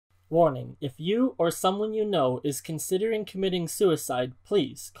Warning, if you or someone you know is considering committing suicide,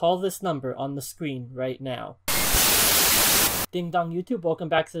 please call this number on the screen right now. Ding dong YouTube, welcome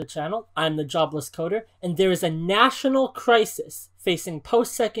back to the channel. I'm the Jobless Coder, and there is a national crisis facing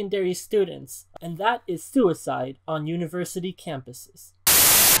post-secondary students, and that is suicide on university campuses.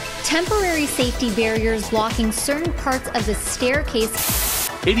 Temporary safety barriers blocking certain parts of the staircase.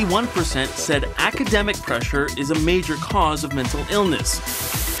 81% said academic pressure is a major cause of mental illness.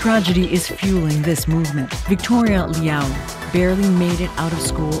 Tragedy is fueling this movement. Victoria Liao barely made it out of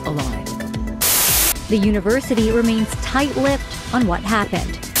school alive. The university remains tight-lipped on what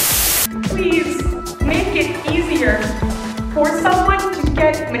happened. Please make it easier for someone to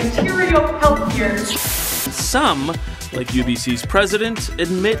get material help here. Some, like UBC's president,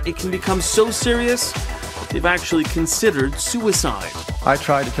 admit it can become so serious that they've actually considered suicide. I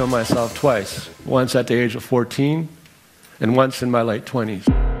tried to kill myself twice, once at the age of 14 and once in my late 20s.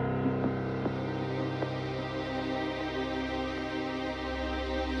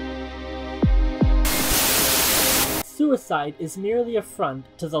 Suicide is merely a front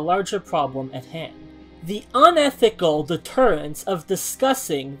to the larger problem at hand. The unethical deterrence of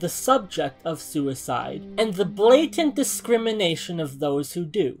discussing the subject of suicide, and the blatant discrimination of those who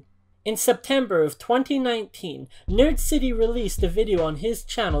do. In September of 2019, Nerd City released a video on his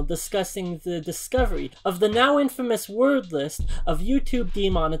channel discussing the discovery of the now infamous word list of YouTube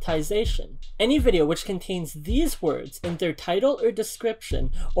demonetization. Any video which contains these words in their title or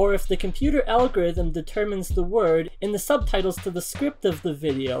description, or if the computer algorithm determines the word in the subtitles to the script of the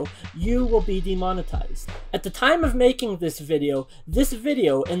video, you will be demonetized. At the time of making this video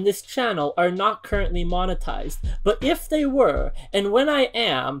and this channel are not currently monetized, but if they were, and when I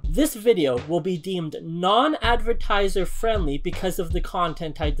am, this video will be deemed non-advertiser friendly because of the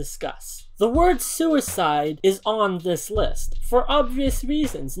content I discuss. The word suicide is on this list, for obvious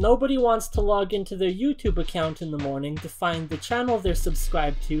reasons. Nobody wants to log into their YouTube account in the morning to find the channel they're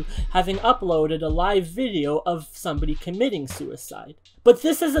subscribed to having uploaded a live video of somebody committing suicide. But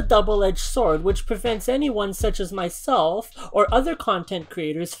this is a double-edged sword which prevents anyone such as myself or other content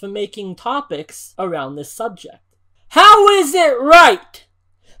creators from making topics around this subject. How is it right?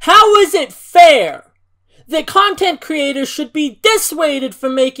 How is it fair that content creators should be dissuaded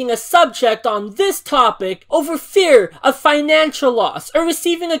from making a subject on this topic over fear of financial loss or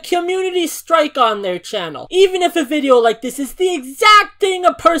receiving a community strike on their channel, even if a video like this is the exact thing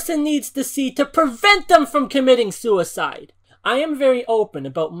a person needs to see to prevent them from committing suicide? I am very open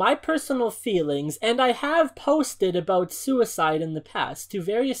about my personal feelings, and I have posted about suicide in the past to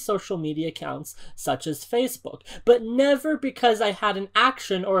various social media accounts such as Facebook, but never because I had an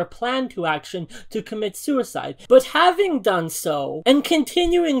action or a plan to action to commit suicide. But having done so, and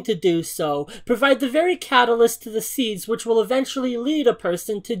continuing to do so, provide the very catalyst to the seeds which will eventually lead a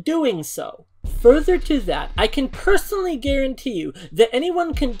person to doing so. Further to that, I can personally guarantee you that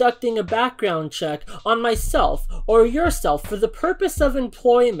anyone conducting a background check on myself or yourself for the purpose of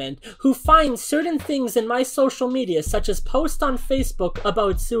employment who finds certain things in my social media, such as posts on Facebook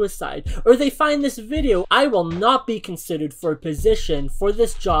about suicide, or they find this video, I will not be considered for a position for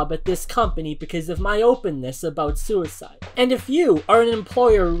this job at this company because of my openness about suicide. And if you are an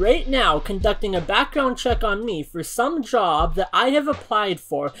employer right now conducting a background check on me for some job that I have applied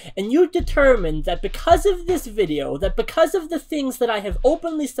for, and you determine that because of this video, that because of the things that I have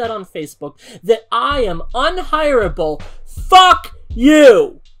openly said on Facebook, that I am unhireable, fuck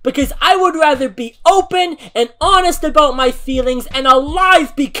you! Because I would rather be open and honest about my feelings and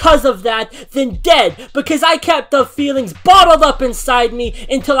alive because of that than dead because I kept the feelings bottled up inside me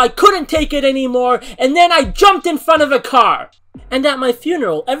until I couldn't take it anymore, and then I jumped in front of a car. And at my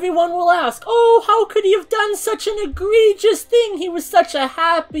funeral, everyone will ask, oh, how could he have done such an egregious thing? He was such a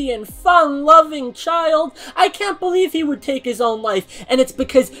happy and fun-loving child. I can't believe he would take his own life. And it's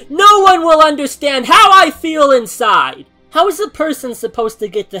because no one will understand how I feel inside. How is a person supposed to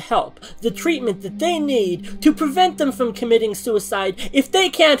get the help, the treatment that they need to prevent them from committing suicide if they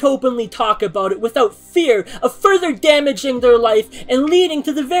can't openly talk about it without fear of further damaging their life and leading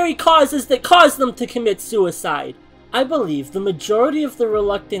to the very causes that cause them to commit suicide? I believe the majority of the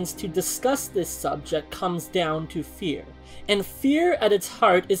reluctance to discuss this subject comes down to fear, and fear at its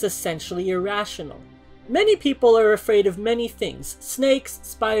heart is essentially irrational. Many people are afraid of many things: snakes,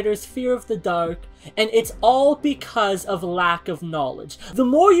 spiders, fear of the dark, And it's all because of lack of knowledge. The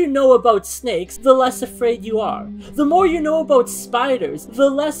more you know about snakes, the less afraid you are. The more you know about spiders, the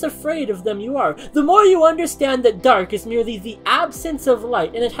less afraid of them you are. The more you understand that dark is merely the absence of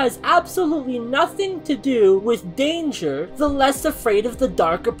light and it has absolutely nothing to do with danger, the less afraid of the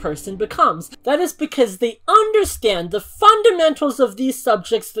dark a person becomes. That is because they understand the fundamentals of these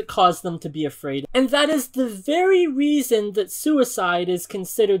subjects that cause them to be afraid. And that is the very reason that suicide is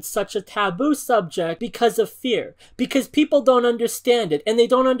considered such a taboo subject, because of fear. Because people don't understand it, and they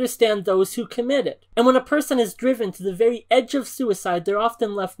don't understand those who commit it. And when a person is driven to the very edge of suicide, they're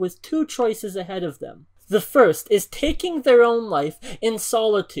often left with two choices ahead of them. The first is taking their own life in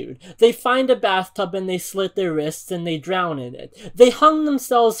solitude. They find a bathtub and they slit their wrists and they drown in it. They hung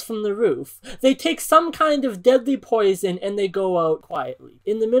themselves from the roof. They take some kind of deadly poison and they go out quietly,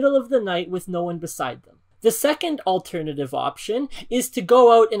 in the middle of the night with no one beside them. The second alternative option is to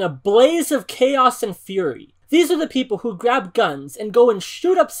go out in a blaze of chaos and fury. These are the people who grab guns and go and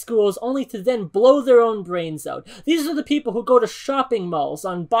shoot up schools only to then blow their own brains out. These are the people who go to shopping malls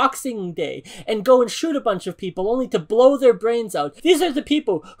on Boxing Day and go and shoot a bunch of people only to blow their brains out. These are the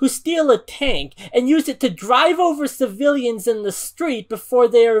people who steal a tank and use it to drive over civilians in the street before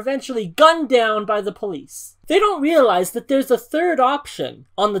they are eventually gunned down by the police. They don't realize that there's a third option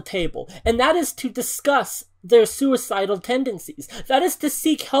on the table, and that is to discuss their suicidal tendencies. That is to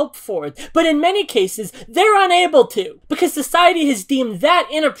seek help for it. But in many cases, they're unable to, because society has deemed that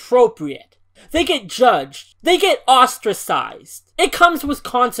inappropriate. They get judged. They get ostracized. It comes with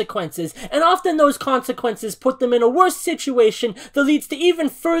consequences, and often those consequences put them in a worse situation that leads to even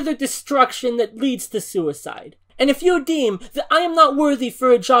further destruction that leads to suicide. And if you deem that I am not worthy for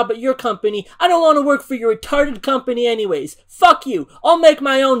a job at your company, I don't want to work for your retarded company anyways. Fuck you. I'll make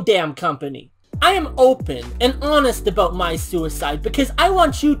my own damn company. I am open and honest about my suicide because I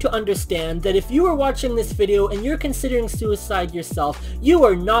want you to understand that if you are watching this video and you're considering suicide yourself, you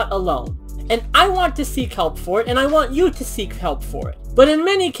are not alone. And I want to seek help for it, and I want you to seek help for it. But in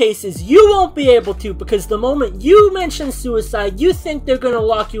many cases, you won't be able to, because the moment you mention suicide, you think they're going to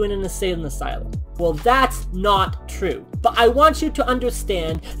lock you in an insane asylum. Well, that's not true. But I want you to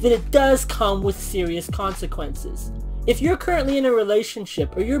understand that it does come with serious consequences. If you're currently in a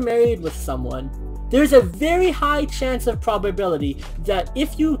relationship or you're married with someone, there's a very high chance of probability that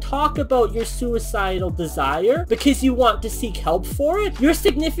if you talk about your suicidal desire because you want to seek help for it, your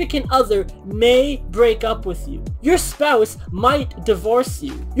significant other may break up with you. Your spouse might divorce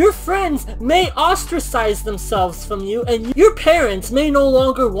you. Your friends may ostracize themselves from you, and your parents may no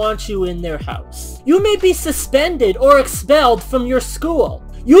longer want you in their house. You may be suspended or expelled from your school.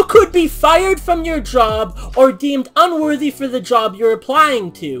 You could be fired from your job or deemed unworthy for the job you're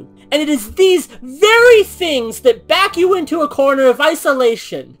applying to. And it is these very things that back you into a corner of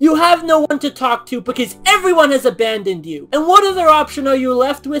isolation. You have no one to talk to because everyone has abandoned you. And what other option are you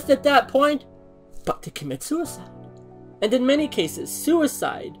left with at that point? But to commit suicide. And in many cases,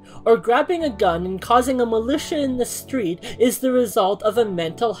 suicide, or grabbing a gun and causing a militia in the street, is the result of a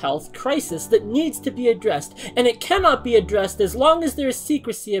mental health crisis that needs to be addressed, and it cannot be addressed as long as there is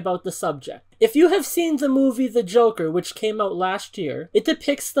secrecy about the subject. If you have seen the movie The Joker, which came out last year, it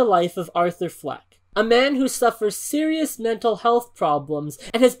depicts the life of Arthur Fleck, a man who suffers serious mental health problems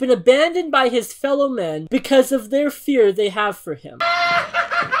and has been abandoned by his fellow men because of their fear they have for him.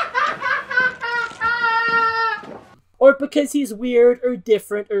 Or because he's weird or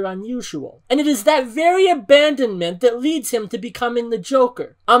different or unusual. And it is that very abandonment that leads him to becoming the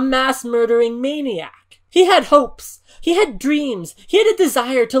Joker, a mass-murdering maniac. He had hopes, he had dreams, he had a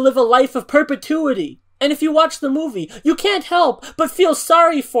desire to live a life of perpetuity. And if you watch the movie, you can't help but feel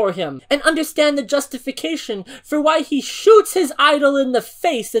sorry for him and understand the justification for why he shoots his idol in the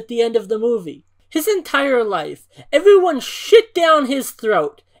face at the end of the movie. His entire life, everyone shit down his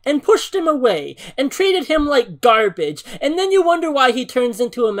throat and pushed him away, and treated him like garbage, and then you wonder why he turns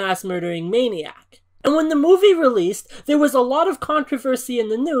into a mass-murdering maniac. And when the movie released, there was a lot of controversy in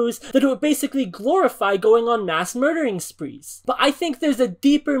the news that it would basically glorify going on mass-murdering sprees. But I think there's a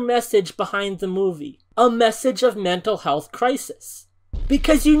deeper message behind the movie, a message of mental health crisis.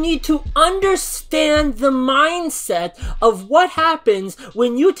 Because you need to understand the mindset of what happens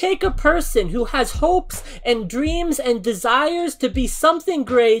when you take a person who has hopes and dreams and desires to be something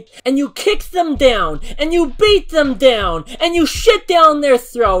great, and you kick them down, and you beat them down, and you shit down their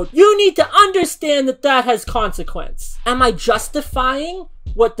throat. You need to understand that that has consequence. Am I justifying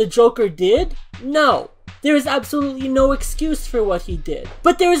what the Joker did? No. There is absolutely no excuse for what he did.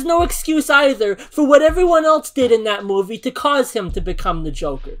 But there is no excuse either for what everyone else did in that movie to cause him to become the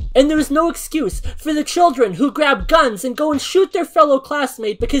Joker. And there is no excuse for the children who grab guns and go and shoot their fellow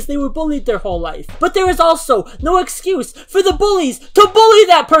classmate because they were bullied their whole life. But there is also no excuse for the bullies to bully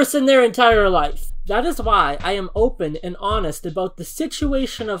that person their entire life. That is why I am open and honest about the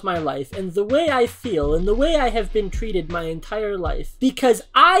situation of my life and the way I feel and the way I have been treated my entire life. Because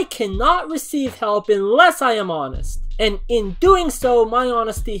I cannot receive help unless I am honest. And in doing so, my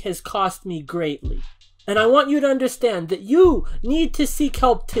honesty has cost me greatly. And I want you to understand that you need to seek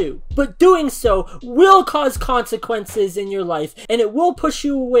help too. But doing so will cause consequences in your life, and it will push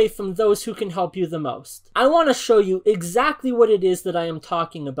you away from those who can help you the most. I want to show you exactly what it is that I am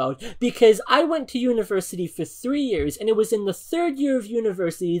talking about, because I went to university for 3 years, and it was in the 3rd year of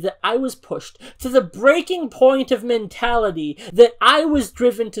university that I was pushed to the breaking point of mentality that I was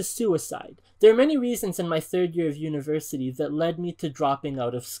driven to suicide. There are many reasons in my 3rd year of university that led me to dropping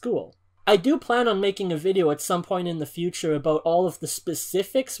out of school. I do plan on making a video at some point in the future about all of the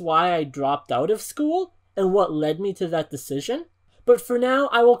specifics why I dropped out of school and what led me to that decision. But for now,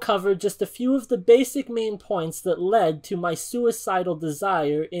 I will cover just a few of the basic main points that led to my suicidal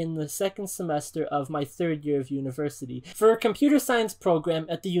desire in the 2nd semester of my 3rd year of university for a computer science program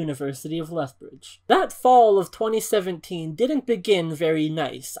at the University of Lethbridge. That fall of 2017 didn't begin very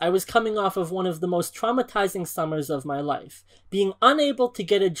nice. I was coming off of one of the most traumatizing summers of my life. Being unable to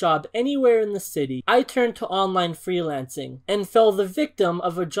get a job anywhere in the city, I turned to online freelancing and fell the victim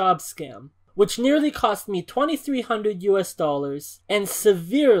of a job scam, which nearly cost me $2,300 US and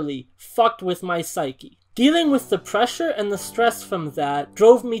severely fucked with my psyche. Dealing with the pressure and the stress from that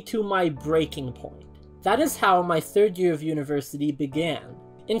drove me to my breaking point. That is how my 3rd year of university began.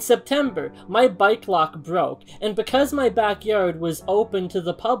 In September, my bike lock broke, and because my backyard was open to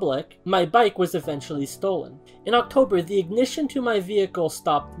the public, my bike was eventually stolen. In October, the ignition to my vehicle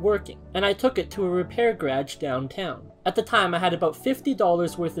stopped working, and I took it to a repair garage downtown. At the time, I had about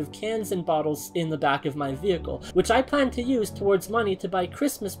 $50 worth of cans and bottles in the back of my vehicle, which I planned to use towards money to buy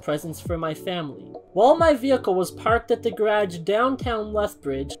Christmas presents for my family. While my vehicle was parked at the garage downtown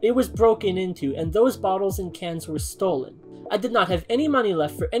Lethbridge, it was broken into, and those bottles and cans were stolen. I did not have any money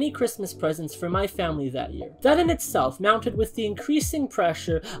left for any Christmas presents for my family that year. That in itself, mounted with the increasing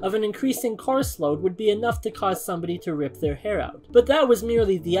pressure of an increasing course load, would be enough to cause somebody to rip their hair out. But that was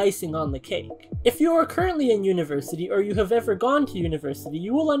merely the icing on the cake. If you are currently in university, or you have ever gone to university,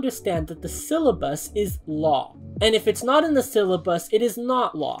 you will understand that the syllabus is law. And if it's not in the syllabus, it is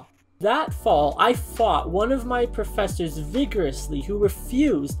not law. That fall, I fought one of my professors vigorously who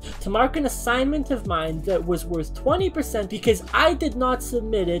refused to mark an assignment of mine that was worth 20% because I did not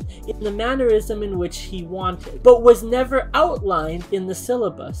submit it in the mannerism in which he wanted, but was never outlined in the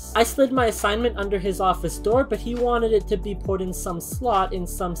syllabus. I slid my assignment under his office door, but he wanted it to be put in some slot in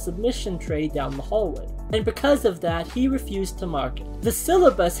some submission tray down the hallway. And because of that, he refused to mark it. The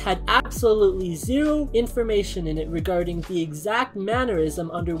syllabus had absolutely zero information in it regarding the exact mannerism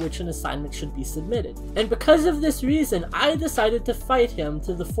under which an assignment should be submitted. And because of this reason, I decided to fight him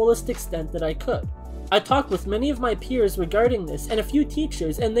to the fullest extent that I could. I talked with many of my peers regarding this and a few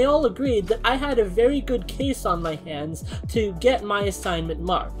teachers, and they all agreed that I had a very good case on my hands to get my assignment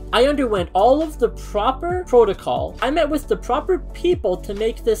marked. I underwent all of the proper protocol. I met with the proper people to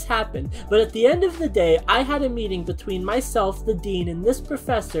make this happen, but at the end of the day, I had a meeting between myself, the dean, and this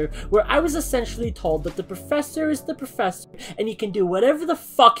professor where I was essentially told that the professor is the professor and he can do whatever the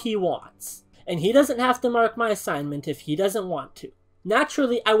fuck he wants. And he doesn't have to mark my assignment if he doesn't want to.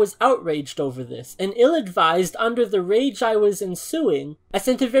 Naturally, I was outraged over this, and ill-advised under the rage I was ensuing, I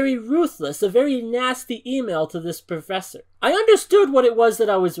sent a very ruthless, a very nasty email to this professor. I understood what it was that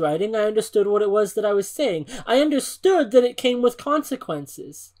I was writing, I understood what it was that I was saying, I understood that it came with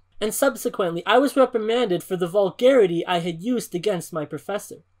consequences. And subsequently, I was reprimanded for the vulgarity I had used against my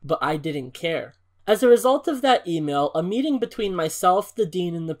professor. But I didn't care. As a result of that email, a meeting between myself, the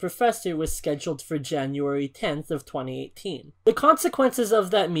dean, and the professor was scheduled for January 10th of 2018. The consequences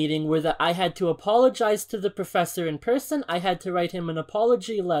of that meeting were that I had to apologize to the professor in person, I had to write him an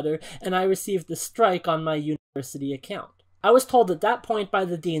apology letter, and I received a strike on my university account. I was told at that point by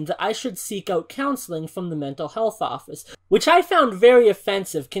the dean that I should seek out counseling from the mental health office, which I found very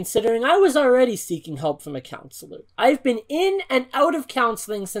offensive considering I was already seeking help from a counselor. I've been in and out of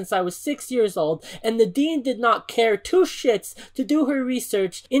counseling since I was 6 years old, and the dean did not care two shits to do her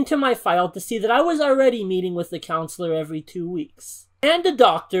research into my file to see that I was already meeting with a counselor every 2 weeks. And a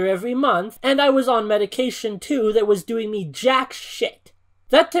doctor every month, and I was on medication too that was doing me jack shit.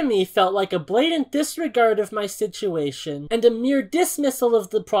 That to me felt like a blatant disregard of my situation and a mere dismissal of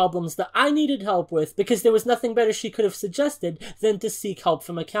the problems that I needed help with because there was nothing better she could have suggested than to seek help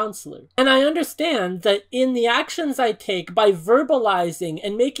from a counselor. And I understand that in the actions I take by verbalizing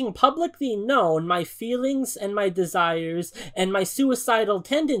and making publicly known my feelings and my desires and my suicidal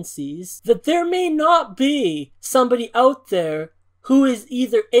tendencies, that there may not be somebody out there who is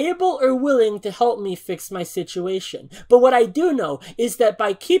either able or willing to help me fix my situation. But what I do know is that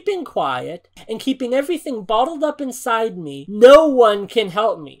by keeping quiet and keeping everything bottled up inside me, no one can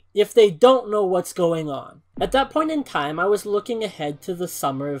help me if they don't know what's going on. At that point in time, I was looking ahead to the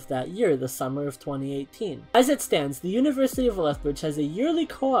summer of that year, the summer of 2018. As it stands, the University of Lethbridge has a yearly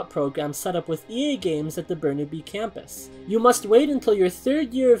co-op program set up with EA Games at the Burnaby campus. You must wait until your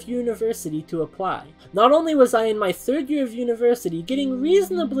third year of university to apply. Not only was I in my third year of university getting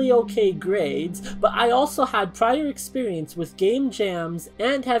reasonably okay grades, but I also had prior experience with game jams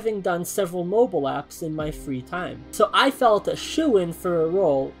and having done several mobile apps in my free time. So I felt a shoo-in for a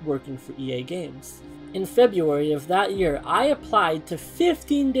role working for EA Games. In February of that year, I applied to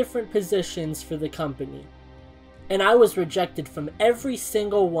 15 different positions for the company, and I was rejected from every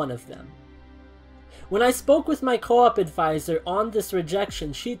single one of them. When I spoke with my co-op advisor on this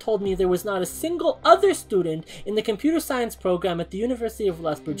rejection, she told me there was not a single other student in the computer science program at the University of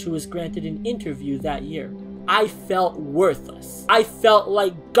Lethbridge who was granted an interview that year. I felt worthless. I felt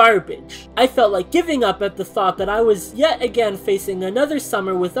like garbage. I felt like giving up at the thought that I was yet again facing another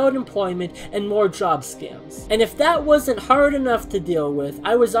summer without employment and more job scams. And if that wasn't hard enough to deal with,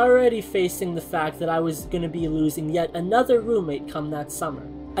 I was already facing the fact that I was going to be losing yet another roommate come that summer.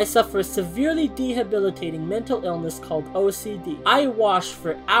 I suffer a severely debilitating mental illness called OCD. I wash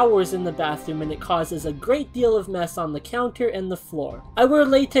for hours in the bathroom and it causes a great deal of mess on the counter and the floor. I wear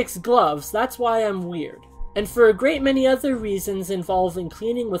latex gloves, that's why I'm weird. And for a great many other reasons involving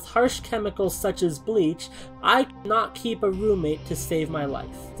cleaning with harsh chemicals such as bleach, I cannot keep a roommate to save my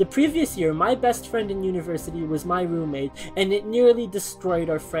life. The previous year, my best friend in university was my roommate, and it nearly destroyed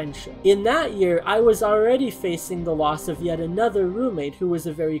our friendship. In that year, I was already facing the loss of yet another roommate who was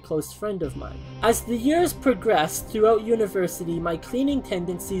a very close friend of mine. As the years progressed throughout university, my cleaning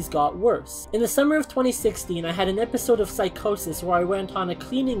tendencies got worse. In the summer of 2016, I had an episode of psychosis where I went on a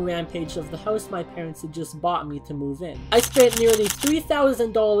cleaning rampage of the house my parents had just bought me to move in. I spent nearly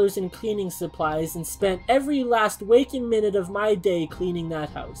 $3,000 in cleaning supplies and spent every last waking minute of my day cleaning that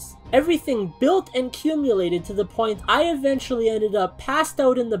house. Everything built and accumulated to the point I eventually ended up passed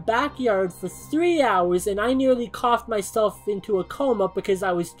out in the backyard for 3 hours and I nearly coughed myself into a coma because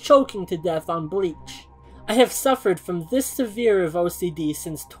I was choking to death on bleach. I have suffered from this severe of OCD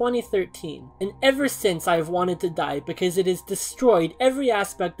since 2013, and ever since I have wanted to die because it has destroyed every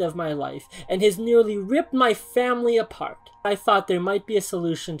aspect of my life and has nearly ripped my family apart. I thought there might be a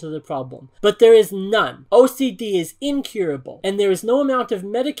solution to the problem, but there is none. OCD is incurable, and there is no amount of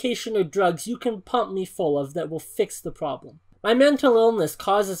medication or drugs you can pump me full of that will fix the problem. My mental illness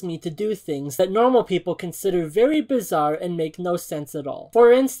causes me to do things that normal people consider very bizarre and make no sense at all.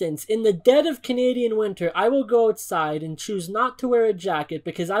 For instance, in the dead of Canadian winter, I will go outside and choose not to wear a jacket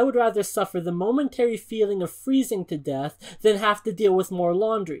because I would rather suffer the momentary feeling of freezing to death than have to deal with more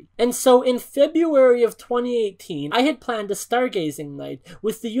laundry. And so in February of 2018, I had planned a stargazing night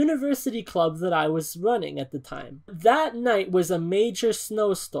with the university club that I was running at the time. That night was a major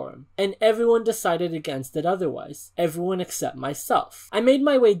snowstorm, and everyone decided against it otherwise. Everyone except myself. I made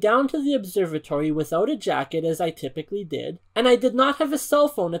my way down to the observatory without a jacket as I typically did, and I did not have a cell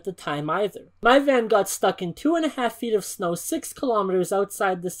phone at the time either. My van got stuck in 2.5 feet of snow 6 kilometers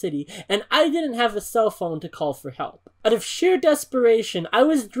outside the city, and I didn't have a cell phone to call for help. Out of sheer desperation, I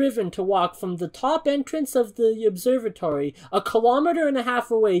was driven to walk from the top entrance of the observatory 1.5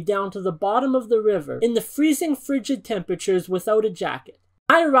 kilometers away down to the bottom of the river in the freezing frigid temperatures without a jacket.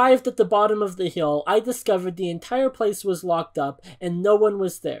 When I arrived at the bottom of the hill, I discovered the entire place was locked up and no one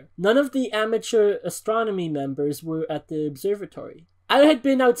was there. None of the amateur astronomy members were at the observatory. I had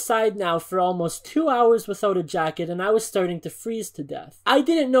been outside now for almost 2 hours without a jacket and I was starting to freeze to death. I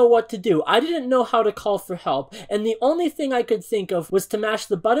didn't know what to do. I didn't know how to call for help, and the only thing I could think of was to mash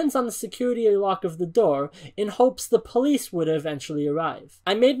the buttons on the security lock of the door in hopes the police would eventually arrive.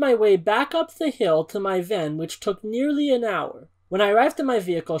 I made my way back up the hill to my van, which took nearly an hour. When I arrived at my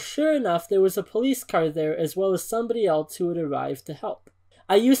vehicle, sure enough, there was a police car there as well as somebody else who had arrived to help.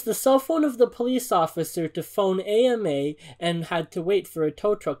 I used the cell phone of the police officer to phone AMA and had to wait for a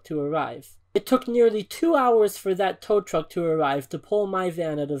tow truck to arrive. It took nearly 2 hours for that tow truck to arrive to pull my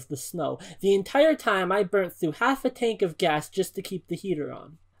van out of the snow. The entire time I burnt through half a tank of gas just to keep the heater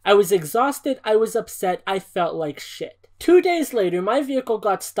on. I was exhausted, I was upset, I felt like shit. 2 days later, my vehicle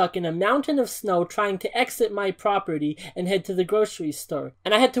got stuck in a mountain of snow trying to exit my property and head to the grocery store.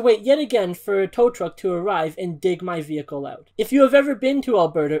 And I had to wait yet again for a tow truck to arrive and dig my vehicle out. If you have ever been to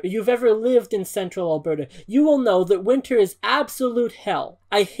Alberta, or you've ever lived in central Alberta, you will know that winter is absolute hell.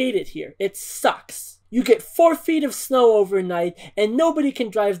 I hate it here. It sucks. You get 4 feet of snow overnight, and nobody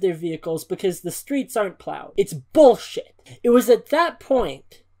can drive their vehicles because the streets aren't plowed. It's bullshit. It was at that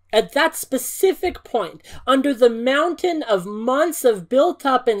point, at that specific point, under the mountain of months of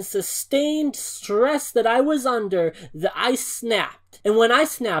built-up and sustained stress that I was under, that I snapped. And when I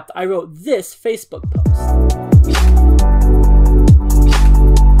snapped, I wrote this Facebook post.